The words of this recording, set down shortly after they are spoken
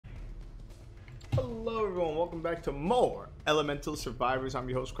Hello everyone, welcome back to more Elemental Survivors. I'm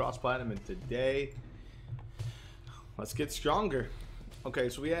your host CrossPlatinum, and today let's get stronger. Okay,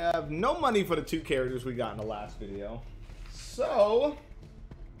 so we have no money for the two characters we got in the last video, so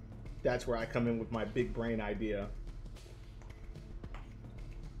that's where I come in with my big brain idea.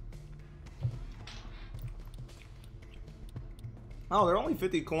 Oh, they're only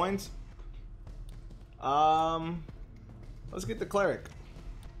 50 coins. Let's get the cleric.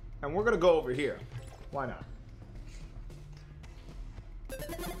 And we're gonna go over here. Why not?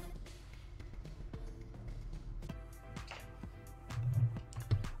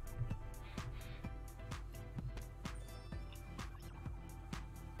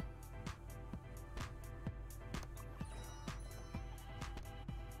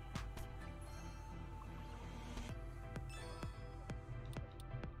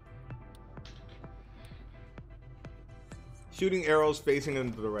 Shooting arrows facing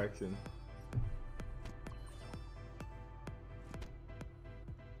in the direction.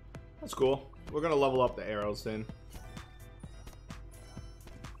 That's cool. We're gonna level up the arrows then.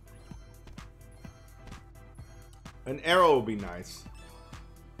 An arrow would be nice.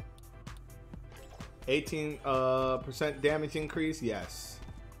 18% damage increase, yes.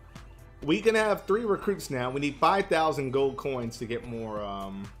 We can have 3 recruits now. We need 5,000 gold coins to get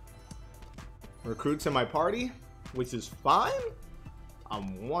more recruits in my party, which is fine.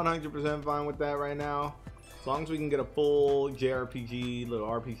 I'm 100% fine with that right now. As long as we can get a full JRPG, little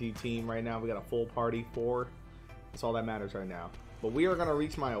RPG team right now. We got a full party, 4. That's all that matters right now. But we are going to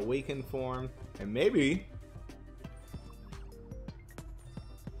reach my awakened form. And maybe...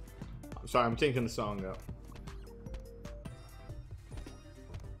 I'm sorry, I'm changing the song up.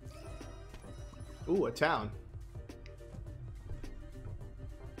 Ooh, a town.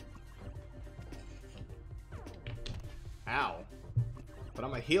 Ow. But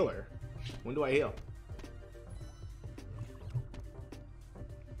I'm a healer. When do I heal?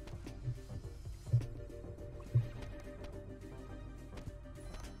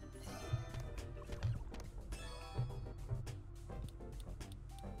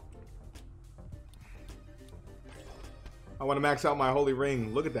 I want to max out my holy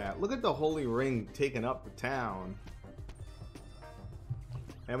ring. Look at that. Look at the holy ring taking up the town.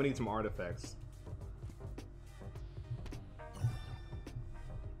 And we need some artifacts.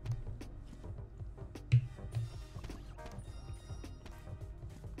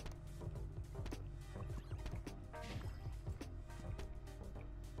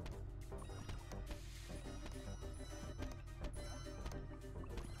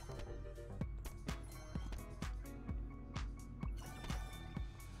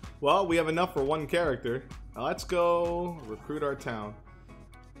 Well, we have enough for 1 character. Now let's go recruit our town.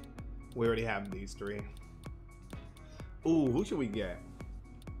 We already have these 3. Ooh, who should we get?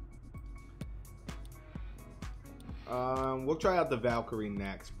 We'll try out the Valkyrie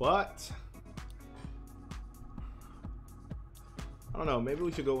next, but I don't know, maybe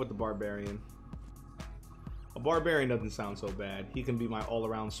we should go with the Barbarian. A Barbarian doesn't sound so bad. He can be my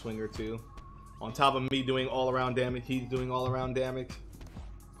all-around swinger too. On top of me doing all-around damage, he's doing all-around damage.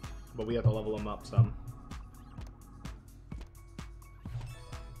 But we have to level him up some.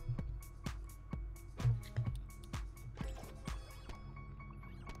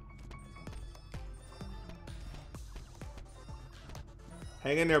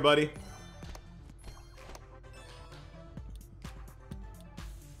 Hang in there, buddy.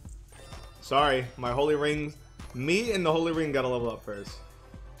 Sorry, my holy rings. Me and the holy ring gotta level up first.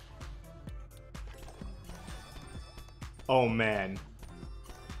 Oh man.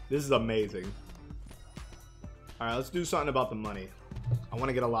 This is amazing. Alright, let's do something about the money. I want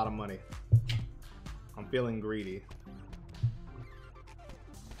to get a lot of money. I'm feeling greedy.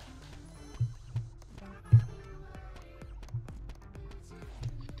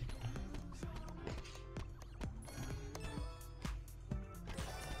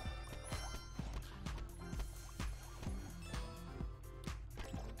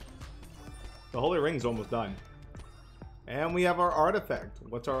 The holy ring's almost done. And we have our artifact.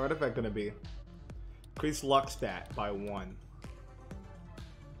 What's our artifact going to be? Increase luck stat by 1.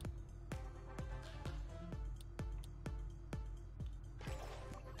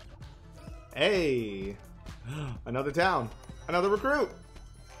 Hey! Another town. Another recruit!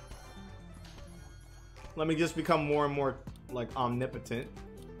 Let me just become more and more, like, omnipotent.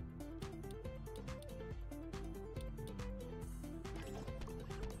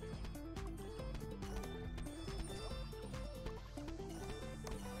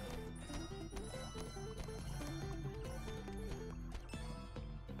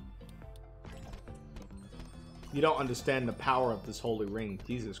 You don't understand the power of this holy ring.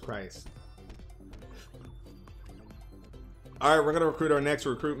 Jesus Christ. Alright, we're gonna recruit our next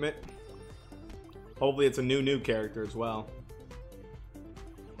recruitment. Hopefully it's a new character as well.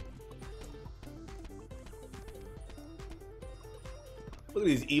 Look at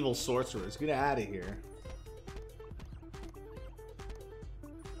these evil sorcerers. Get out of here.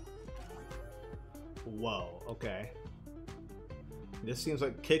 Whoa, okay. This seems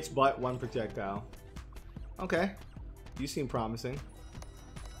like kicks butt, 1 projectile. Okay. You seem promising.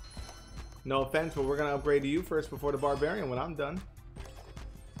 No offense, but we're gonna upgrade to you first before the barbarian when I'm done.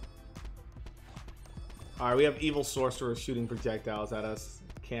 Alright, we have evil sorcerers shooting projectiles at us.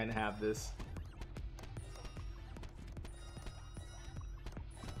 Can't have this.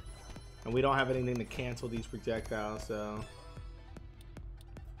 And we don't have anything to cancel these projectiles, so...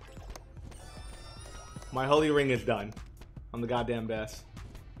 My holy ring is done. I'm the goddamn best.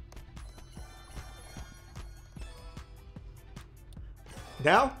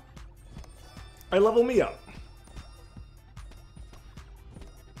 Now, I level me up.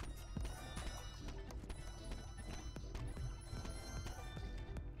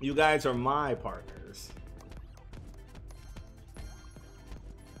 You guys are my partners.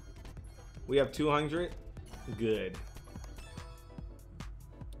 We have 200. Good.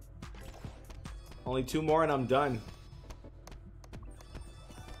 Only 2 more and I'm done.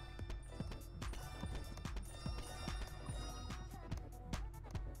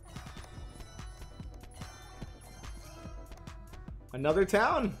 Another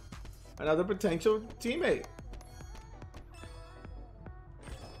town. Another potential teammate.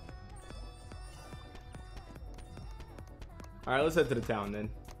 Alright, let's head to the town then.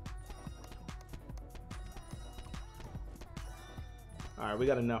 Alright, we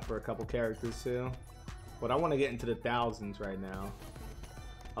got enough for a couple characters too. But I want to get into the thousands right now.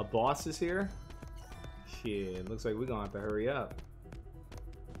 A boss is here? Shit, looks like we're gonna have to hurry up.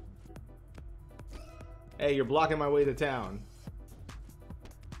 Hey, you're blocking my way to town.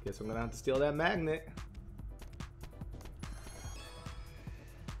 Guess I'm gonna have to steal that magnet.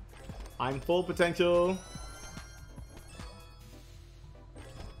 I'm full potential.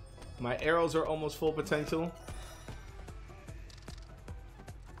 My arrows are almost full potential.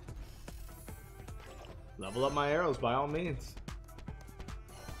 Level up my arrows by all means.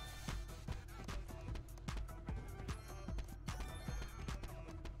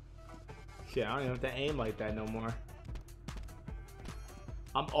 Shit, I don't even have to aim like that no more.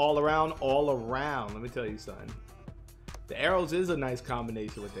 I'm all around, let me tell you something. The arrows is a nice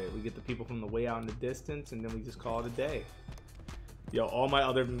combination with it. We get the people from the way out in the distance, and then we just call it a day. Yo, all my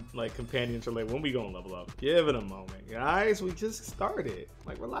other like companions are like, when we gonna level up? Give it a moment, guys. We just started.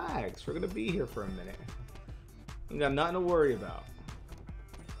 Like, relax. We're gonna be here for a minute. We got nothing to worry about.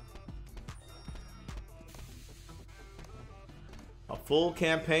 A full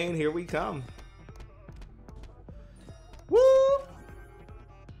campaign, here we come. Woo!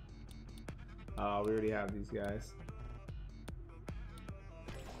 Oh, we already have these guys.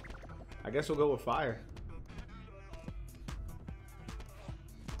 I guess we'll go with fire.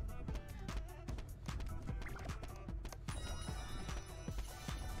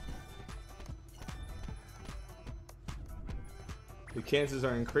 The chances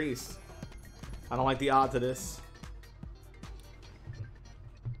are increased. I don't like the odds of this.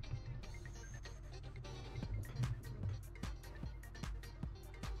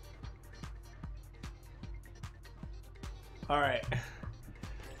 All right.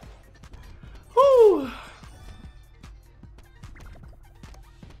 Whew.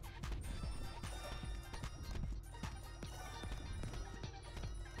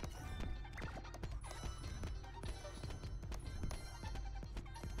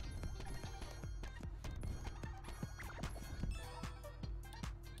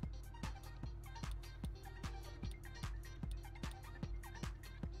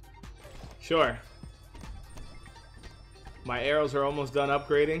 Sure. My arrows are almost done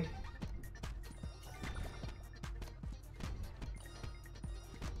upgrading.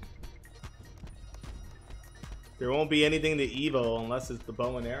 There won't be anything to Evo unless it's the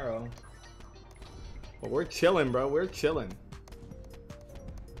bow and arrow. But we're chilling, bro. We're chilling.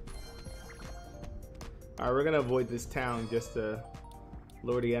 Alright, we're gonna avoid this town just to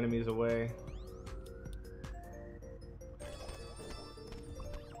lure the enemies away.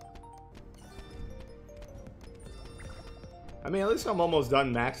 I mean, at least I'm almost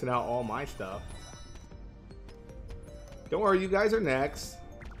done maxing out all my stuff. Don't worry, you guys are next.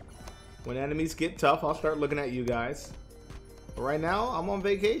 When enemies get tough, I'll start looking at you guys. But right now, I'm on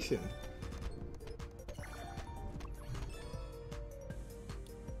vacation.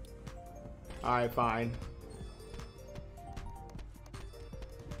 Alright, fine.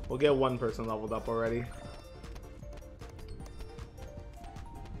 We'll get one person leveled up already.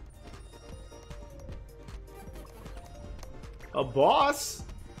 A boss?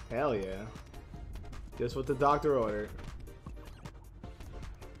 Hell yeah. Just what the doctor ordered.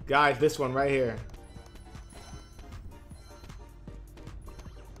 Guys, this one right here.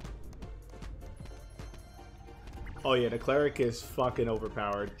 Oh yeah, the cleric is fucking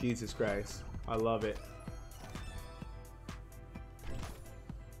overpowered. Jesus Christ. I love it.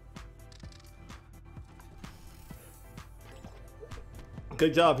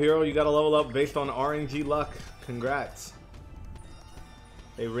 Good job, hero. You got to level up based on RNG luck. Congrats.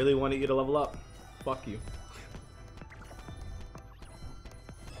 They really wanted you to level up. Fuck you.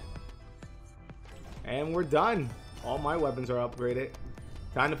 And we're done. All my weapons are upgraded.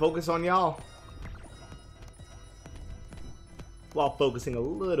 Time to focus on y'all. While focusing a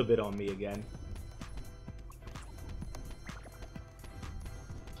little bit on me again.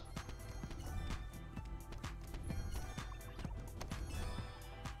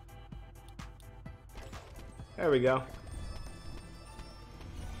 There we go.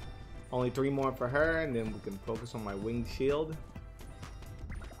 Only 3 more for her, and then we can focus on my winged shield. Is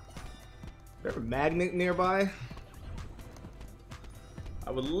there a magnet nearby?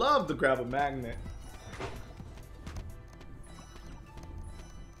 I would love to grab a magnet.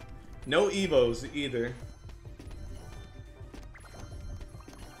 No Evos either.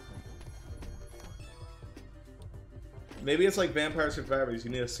 Maybe it's like Vampire Survivors. You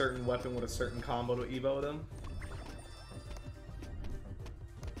need a certain weapon with a certain combo to Evo them.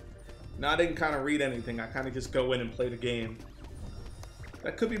 No, I didn't kind of read anything. I kind of just go in and play the game.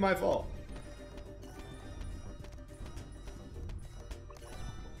 That could be my fault.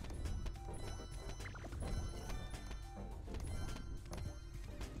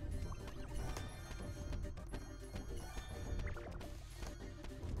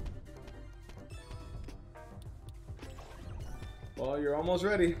 Well, you're almost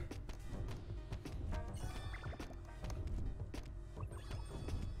ready.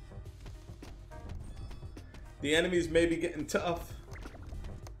 The enemies may be getting tough,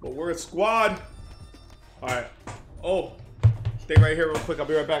 but we're a squad. All right. Oh, stay right here real quick. I'll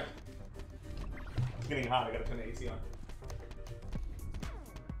be right back. It's getting hot. I gotta turn the AC on.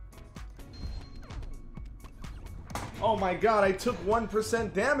 Oh my god, I took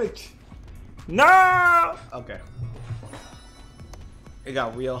 1% damage. No! Okay. It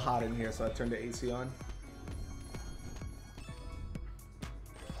got real hot in here, so I turned the AC on.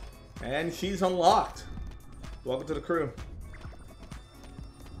 And she's unlocked. Welcome to the crew.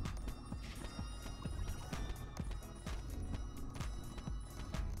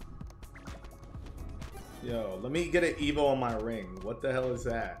 Yo, let me get an Evo on my ring. What the hell is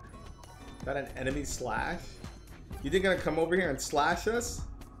that? Is that an enemy slash? You think they're gonna come over here and slash us?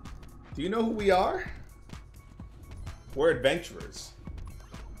 Do you know who we are? We're adventurers.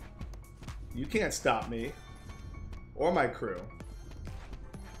 You can't stop me. Or my crew.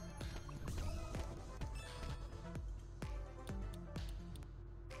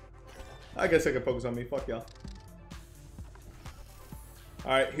 I guess I can focus on me. Fuck y'all.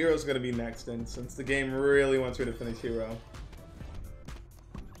 Alright, Hero's gonna be next, and since the game really wants me to finish Hero.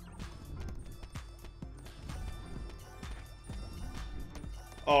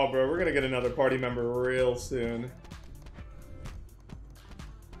 Oh, bro, we're gonna get another party member real soon.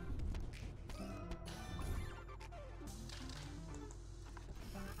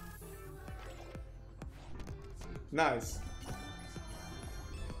 Nice.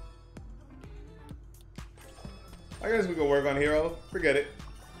 I guess we can work on Hero. Forget it.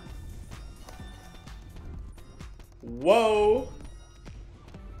 Whoa.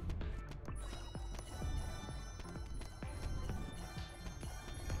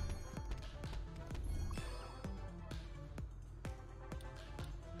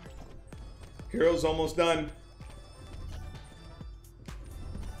 Hero's almost done.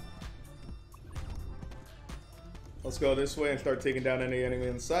 Let's go this way and start taking down any enemy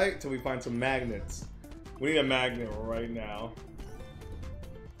in sight till we find some magnets. We need a magnet right now.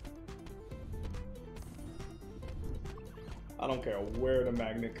 I don't care where the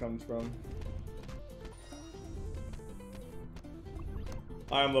magnet comes from.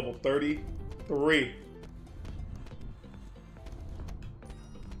 I am level 33.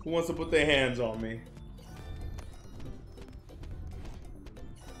 Who wants to put their hands on me?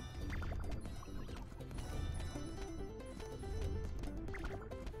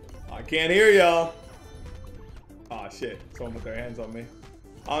 I can't hear y'all. Aw, shit. Someone put their hands on me.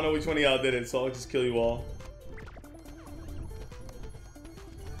 I don't know which one of y'all did it, so I'll just kill you all.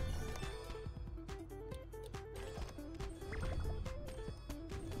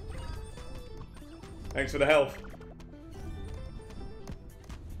 Thanks for the health.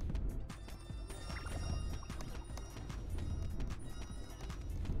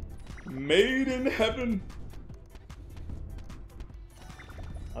 Made in heaven.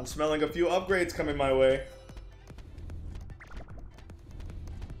 I'm smelling a few upgrades coming my way.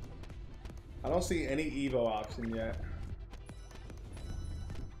 I don't see any Evo option yet.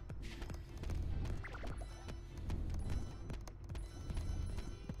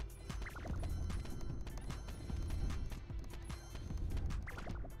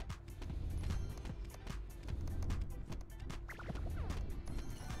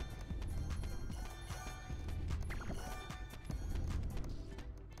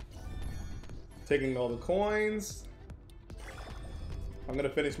 Taking all the coins. I'm gonna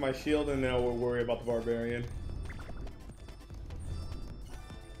finish my shield and then we'll worry about the barbarian.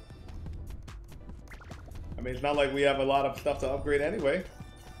 I mean, it's not like we have a lot of stuff to upgrade anyway.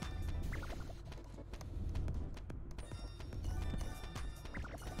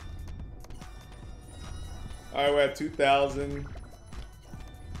 Alright, we're at 2,000.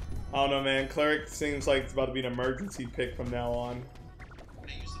 I don't know, man. Cleric seems like it's about to be an emergency pick from now on.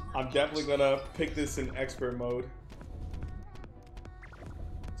 I'm definitely gonna pick this in expert mode.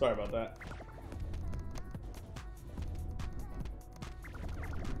 Sorry about that.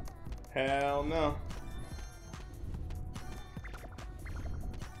 Hell no.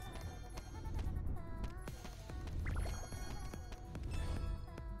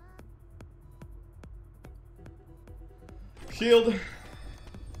 Shield.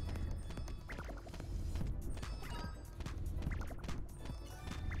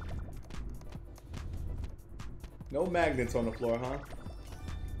 No magnets on the floor, huh?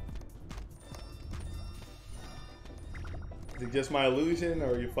 Is it just my illusion,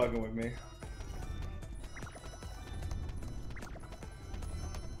 or are you fucking with me?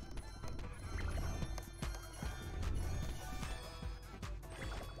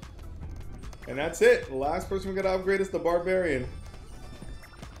 And that's it. The last person we gotta upgrade is the barbarian.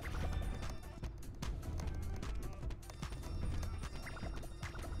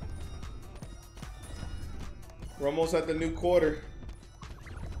 We're almost at the new quarter.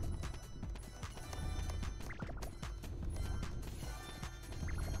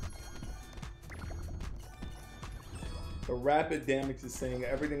 The rapid damage is saying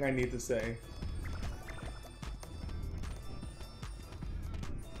everything I need to say.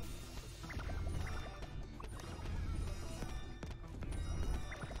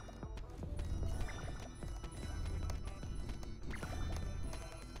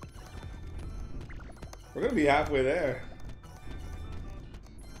 We're gonna be halfway there.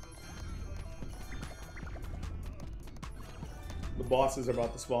 The bosses are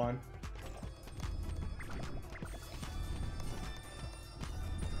about to spawn.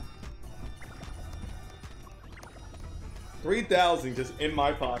 $3,000 just in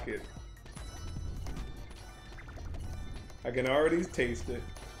my pocket. I can already taste it.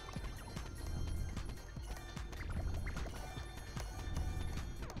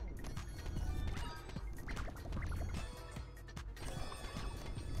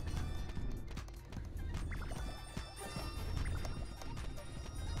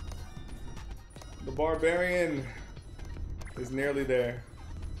 The barbarian is nearly there.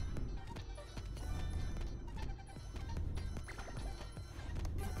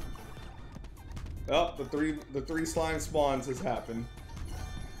 Oh, the three slime spawns has happened.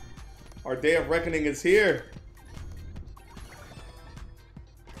 Our day of reckoning is here.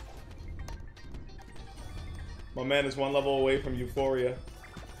 My man is one level away from euphoria.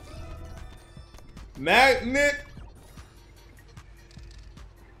 Magnet!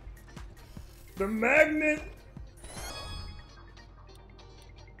 The magnet!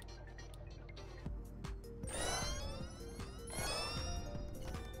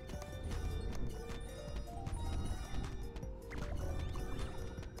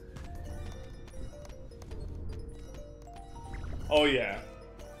 Oh yeah.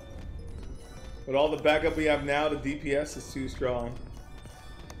 With all the backup we have now, the DPS is too strong.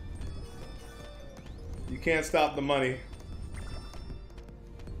 You can't stop the money.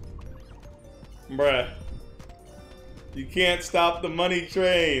 Bruh. You can't stop the money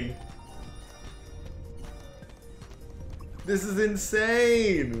train. This is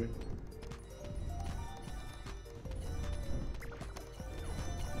insane.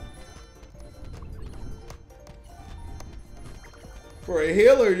 For a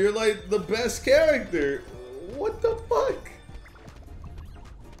healer, you're like the best character. What the fuck?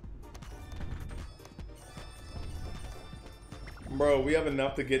 Bro, we have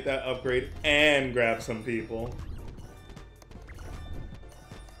enough to get that upgrade and grab some people.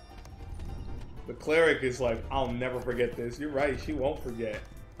 The cleric is like, I'll never forget this. You're right, she won't forget.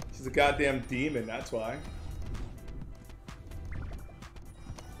 She's a goddamn demon, that's why.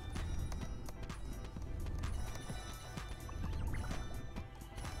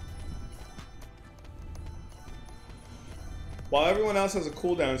 While everyone else has a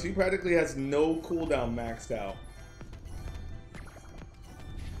cooldown, she practically has no cooldown maxed out.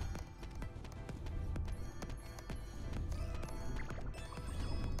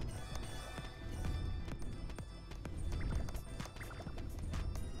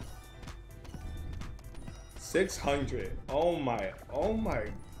 $600. Oh my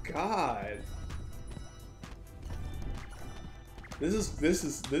god.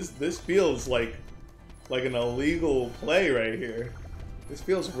 This feels like an illegal play right here. This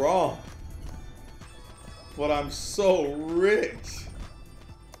feels wrong. But I'm so rich.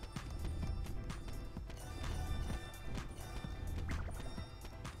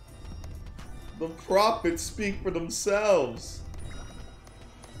 The profits speak for themselves.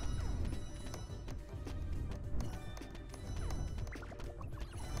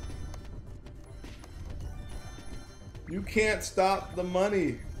 You can't stop the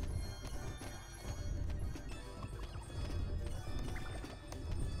money.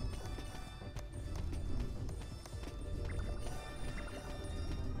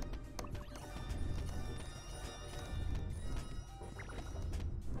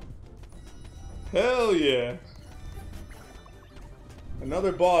 Hell yeah.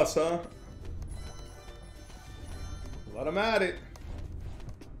 Another boss, huh? Let him at it.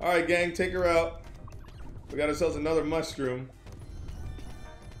 Alright, gang, take her out. We got ourselves another mushroom.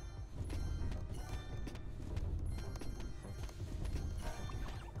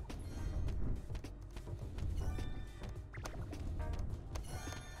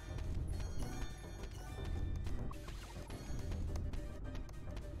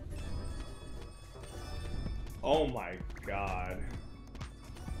 Oh my god.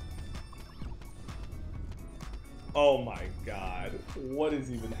 Oh my god. What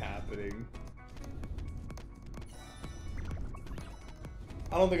is even happening?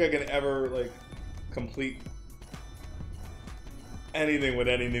 I don't think I can ever, like, complete anything with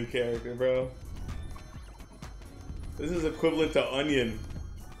any new character, bro. This is equivalent to Onion.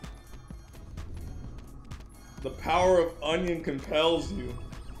 The power of Onion compels you.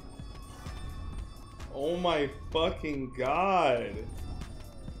 Oh my fucking god.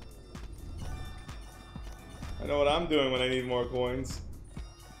 I know what I'm doing when I need more coins.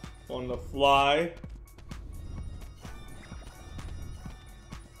 On the fly.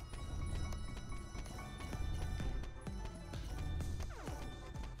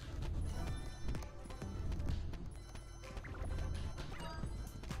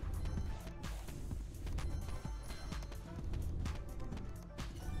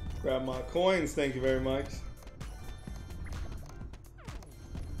 Grab my coins, thank you very much.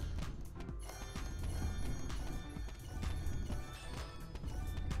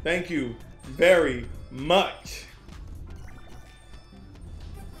 Thank you very much.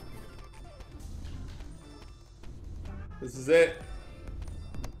 This is it.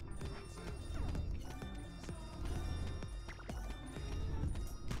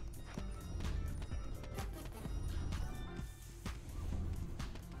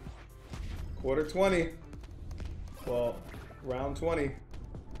 Quarter 20. Well, round 20.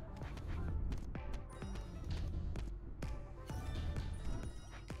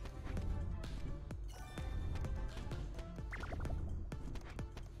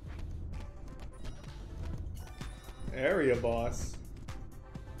 Area boss.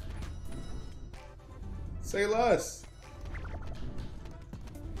 Say less.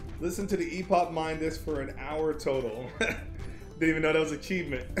 Listen to the EPOP mine disc for an hour total. Didn't even know that was an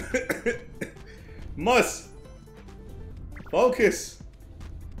achievement. Must focus.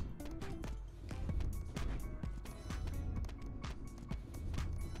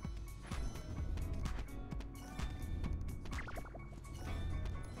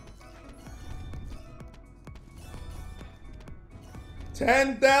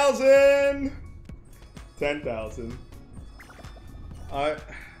 $10,000. 10,000. I'm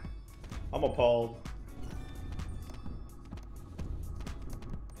appalled.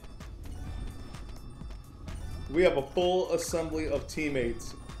 We have a full assembly of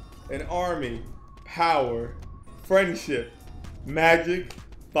teammates, an army, power, friendship, magic,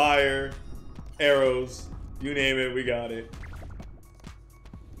 fire, arrows, you name it, we got it.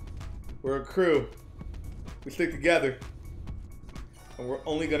 We're a crew. We stick together. And we're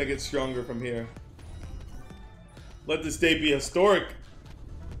only gonna get stronger from here. Let this day be historic.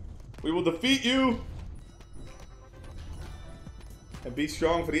 We will defeat you. And be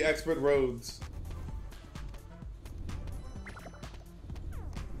strong for the expert roads.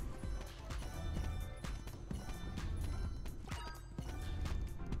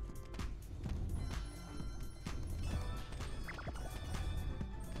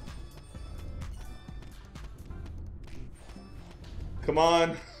 Come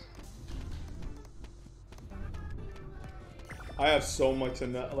on. I have so much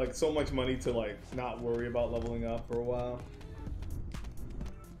so much money to like not worry about leveling up for a while.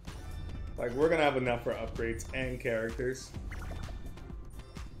 Like we're gonna have enough for upgrades and characters.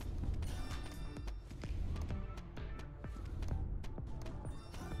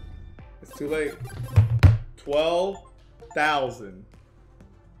 It's too late. 12,000.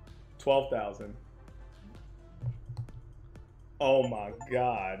 12,000. Oh my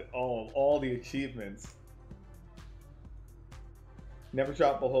god. Oh, all the achievements. Never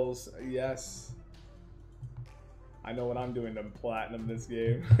drop below. Yes. I know what I'm doing to platinum this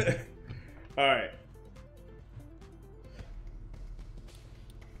game. Alright.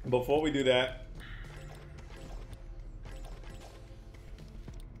 Before we do that,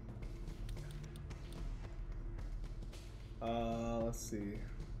 let's see.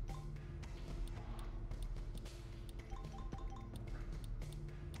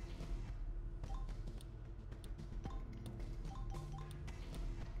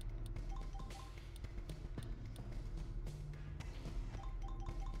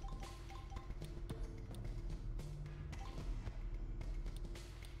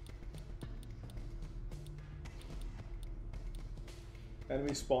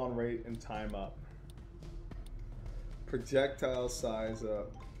 Enemy spawn rate and time up. Projectile size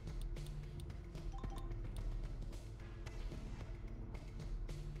up.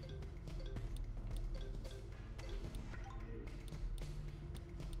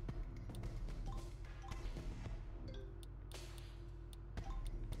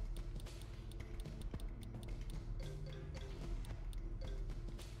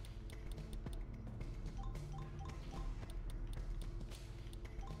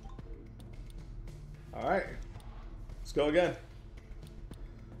 All right, let's go again.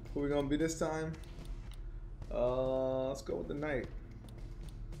 Who are we gonna be this time? Let's go with the knight.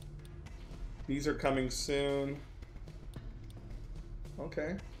 These are coming soon.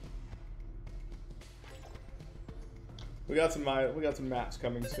 Okay. We got some maps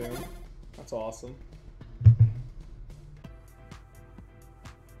coming soon. That's awesome.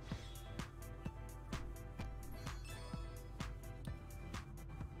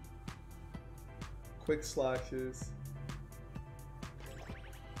 Quick slashes.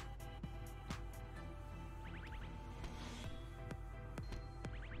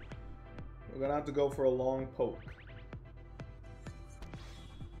 We're gonna have to go for a long poke.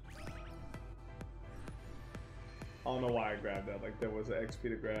 I don't know why I grabbed that, like there was an XP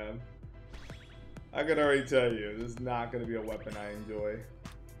to grab. I can already tell you, this is not gonna be a weapon I enjoy.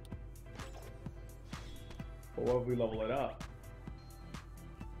 But what if we level it up?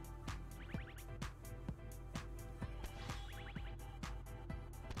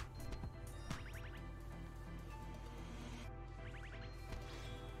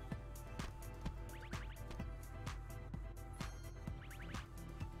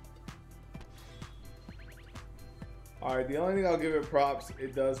 Alright, the only thing I'll give it props,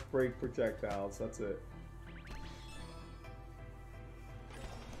 it does break projectiles. That's it.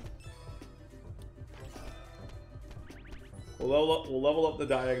 We'll level up the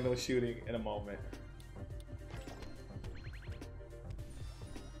diagonal shooting in a moment.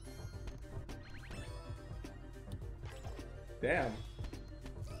 Damn.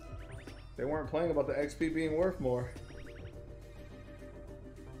 They weren't playing about the XP being worth more.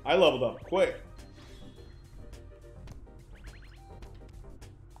 I leveled up quick.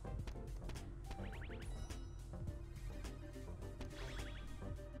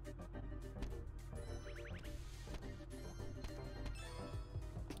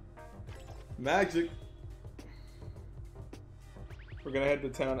 Magic. We're gonna head to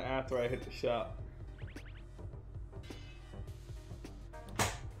town after I hit the shop.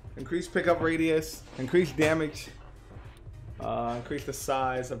 Increase pickup radius, increase damage, increase the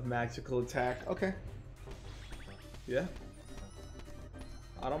size of magical attack. Okay. Yeah.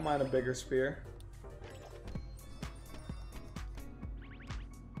 I don't mind a bigger spear.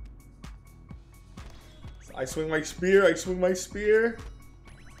 I swing my spear, I swing my spear.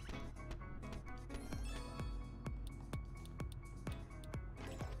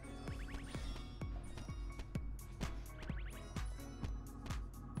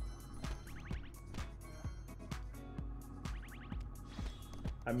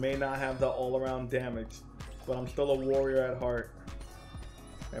 I may not have the all-around damage, but I'm still a warrior at heart.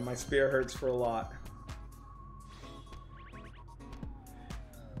 And my spear hurts for a lot.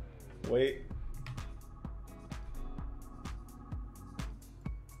 Wait.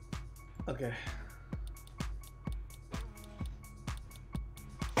 Okay.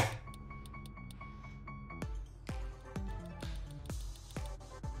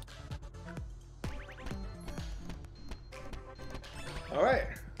 All right.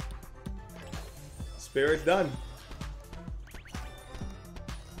 Spirit's done.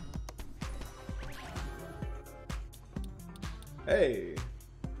 Hey,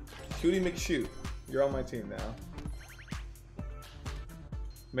 Cutie McShoot, you're on my team now.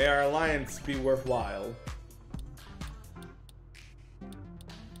 May our alliance be worthwhile.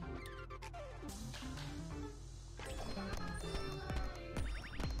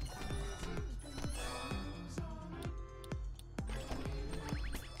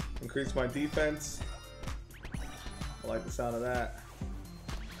 Increase my defense. I like the sound of that.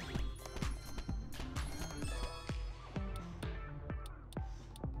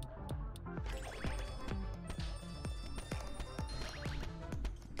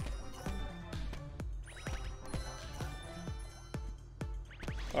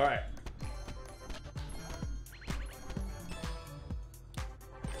 All right.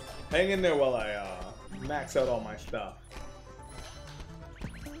 Hang in there while I max out all my stuff.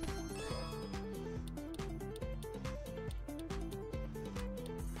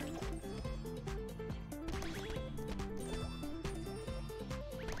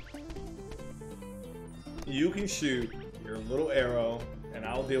 You can shoot your little arrow, and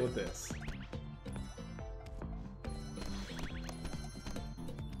I'll deal with this.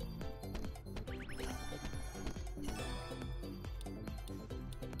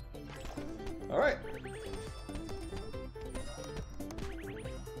 All right.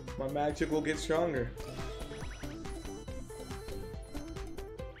 My magic will get stronger.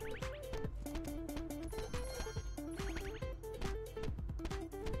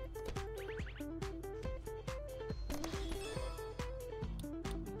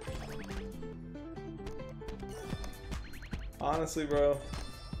 Honestly, bro,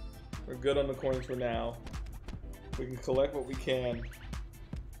 we're good on the coins for now. We can collect what we can.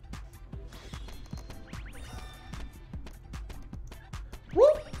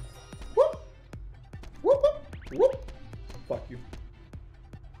 Whoop! Whoop! Whoop! Whoop! Whoop! Fuck you.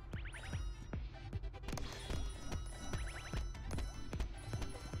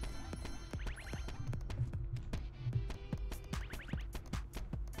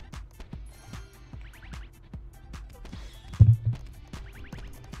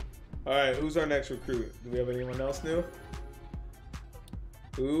 Alright, who's our next recruit? Do we have anyone else new?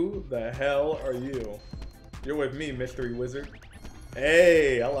 Who the hell are you? You're with me, mystery wizard.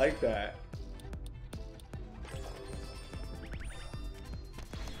 Hey, I like that.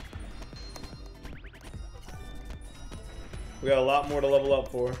 We got a lot more to level up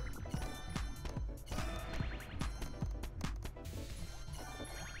for.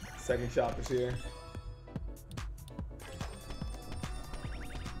 Second shop is here.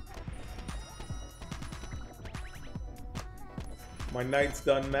 My knight's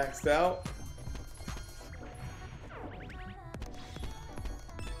done maxed out.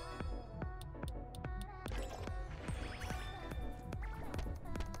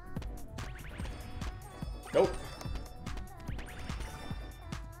 Nope.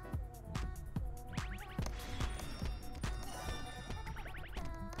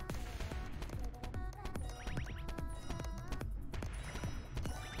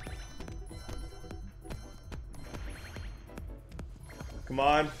 Come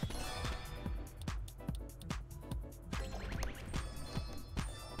on.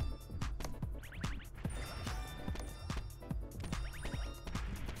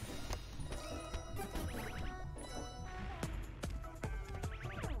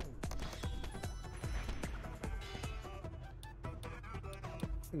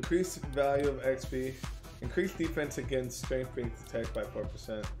 Increase value of XP. Increase defense against strength-based attack by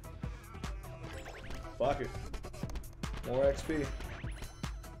 4%. Fuck it. More XP.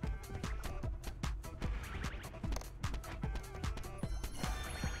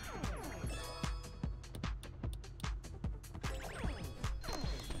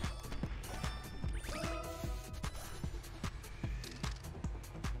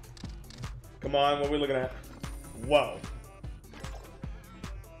 Come on, what are we looking at? Whoa.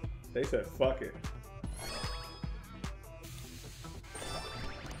 They said fuck it.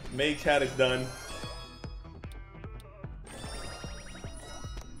 Mage hat is done.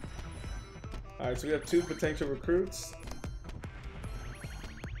 Alright, so we have 2 potential recruits.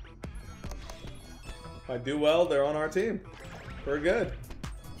 If I do well, they're on our team. We're good.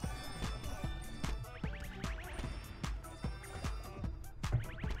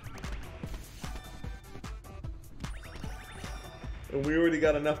 And we already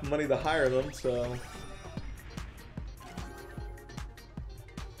got enough money to hire them, so...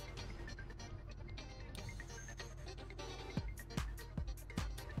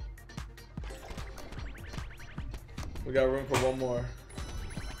 we got room for one more.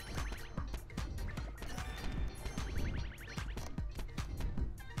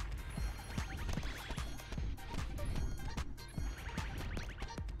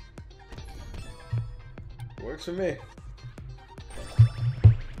 Works for me.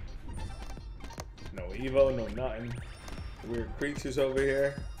 No Evo, no nothing. Weird creatures over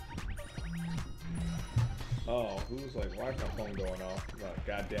here. Oh, who's like, why is my phone going off?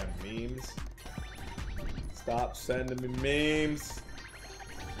 Goddamn memes. Stop sending me memes.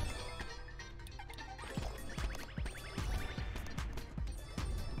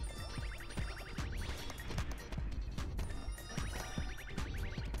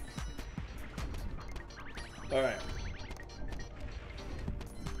 All right.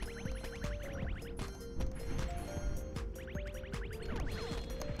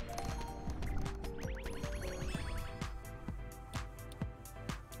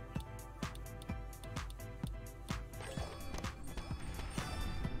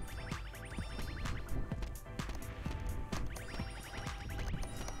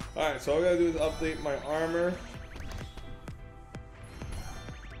 Alright, so all I gotta do is update my armor.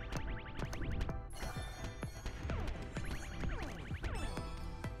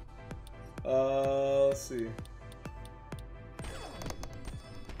 Let's see.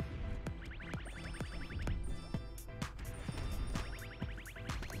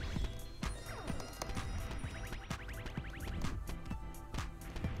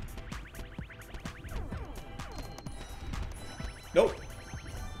 Nope.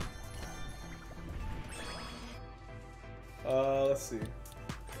 Let's see.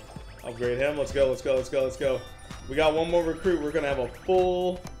 Upgrade him. Let's go, let's go, let's go, let's go. We got one more recruit. We're gonna have a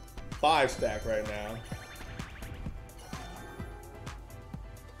full 5-stack right now.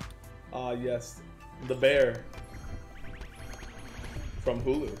 Yes. The bear. From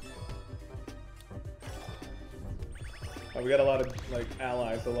Hulu. We got a lot of like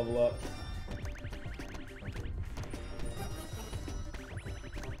allies to level up.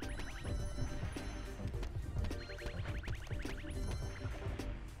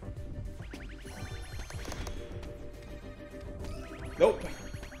 Nope.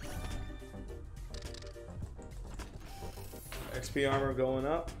 XP armor going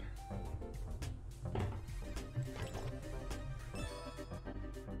up.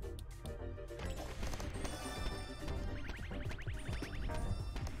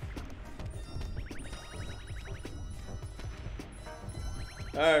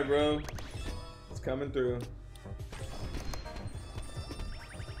 Alright, bro. It's coming through.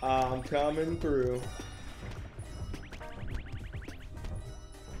 I'm coming through.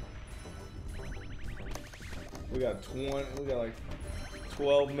 We got like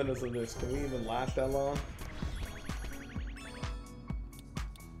 12 minutes of this. Can we even last that long?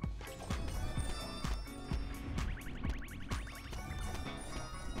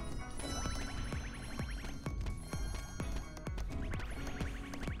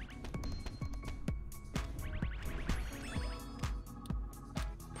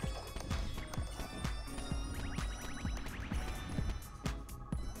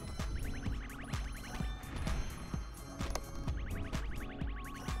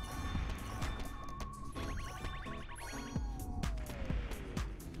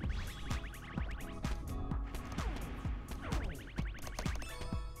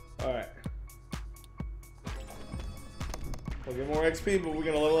 Alright. We'll get more XP, but we're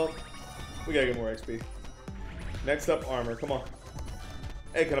gonna level up. We gotta get more XP. Next up, armor. Come on.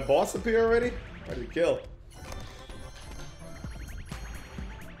 Hey, can a boss appear already? Ready to kill.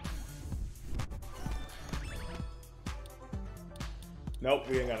 Nope,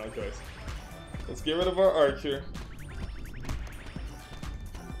 we ain't got no choice. Let's get rid of our archer.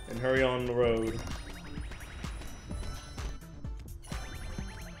 And hurry on the road.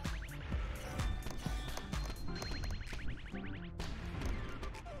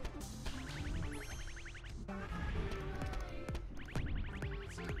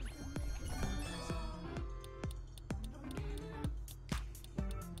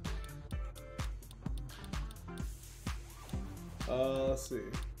 Let's see.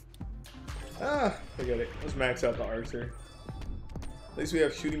 Forget it. Let's max out the archer. At least we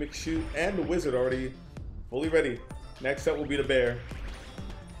have Shooty McShoot and the wizard already fully ready. Next up will be the bear.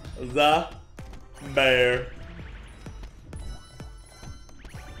 The bear.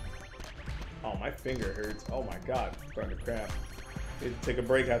 Oh, my finger hurts. Oh my god. I'm starting to cramp. Need to take a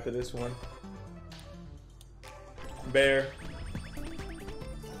break after this one. Bear.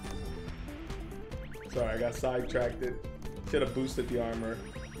 Sorry, I got sidetracked. Should have boosted the armor.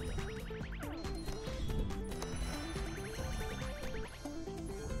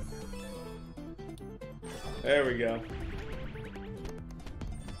 There we go.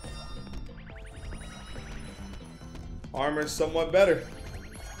 Armor's somewhat better.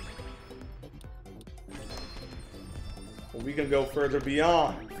 But we can go further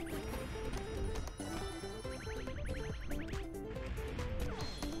beyond.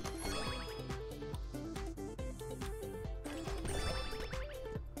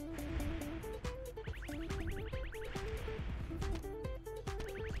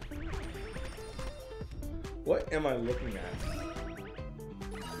 What am I looking at?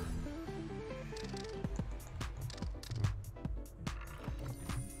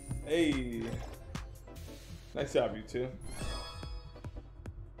 Hey. Nice job, you two.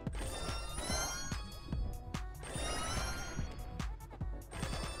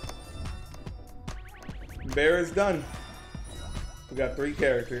 Bear is done. We got 3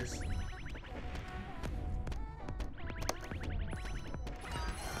 characters.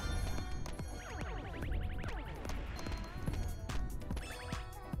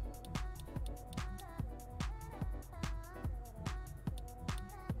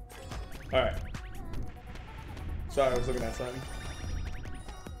 Alright. Sorry, I was looking at something.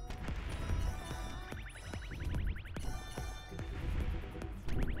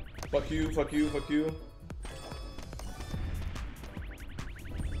 Fuck you, fuck you, fuck you.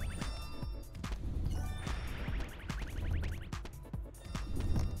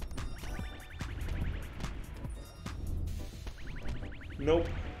 Nope.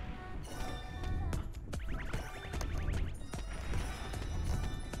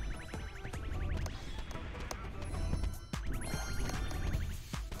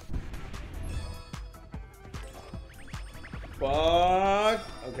 Fuck.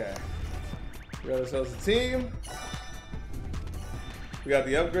 Okay. We got ourselves a team. We got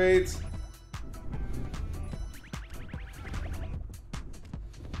the upgrades.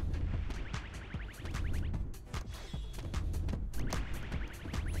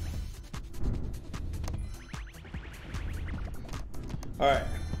 All right.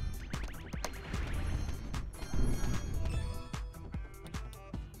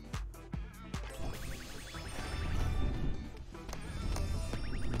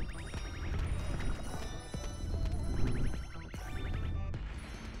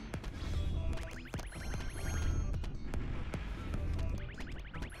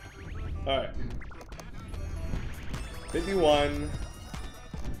 All right. 51.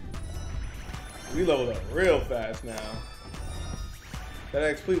 We leveled up real fast now.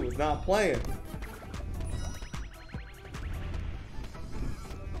 That XP was not playing.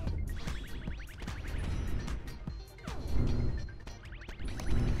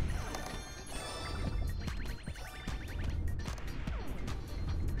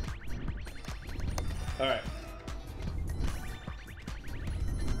 All right.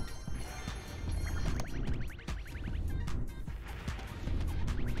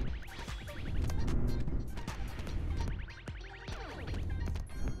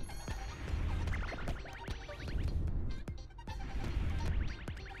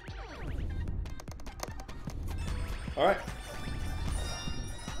 All right.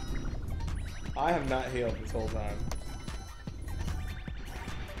 I have not healed this whole time.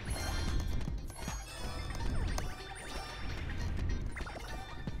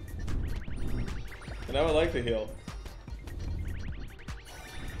 And I would like to heal.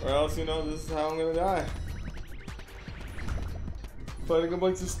 Or else, you know, this is how I'm gonna die. Fighting a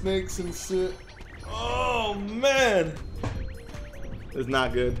bunch of snakes and shit. Oh, man! It's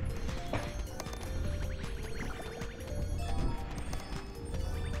not good.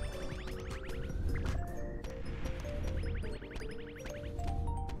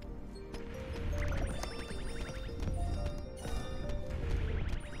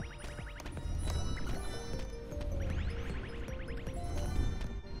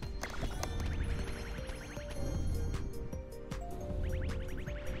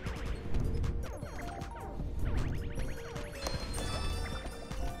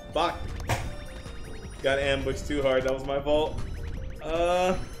 Fuck. Got ambushed too hard. That was my fault.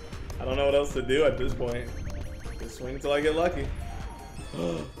 I don't know what else to do at this point. Just swing until I get lucky.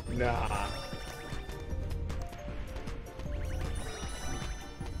 Nah.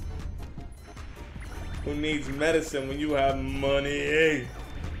 Who needs medicine when you have money?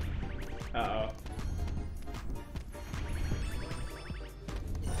 Uh-oh.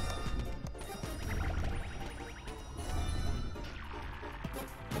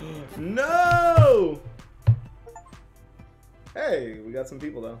 No! Hey, we got some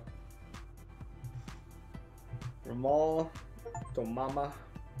people though. Ramal, Tomama,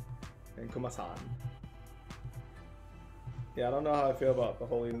 and Kumasan. Yeah, I don't know how I feel about the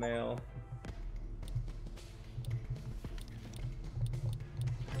Holy Nail.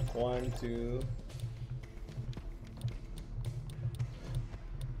 1, 2.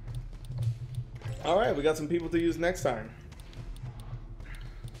 Alright, we got some people to use next time.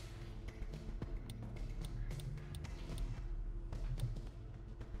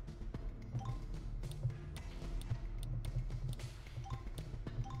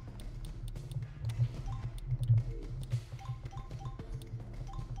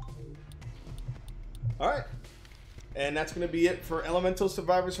 All right. And that's going to be it for Elemental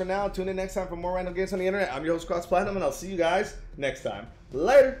Survivors for now. Tune in next time for more random games on the internet. I'm your host, CrossPlatinum, and I'll see you guys next time.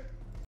 Later!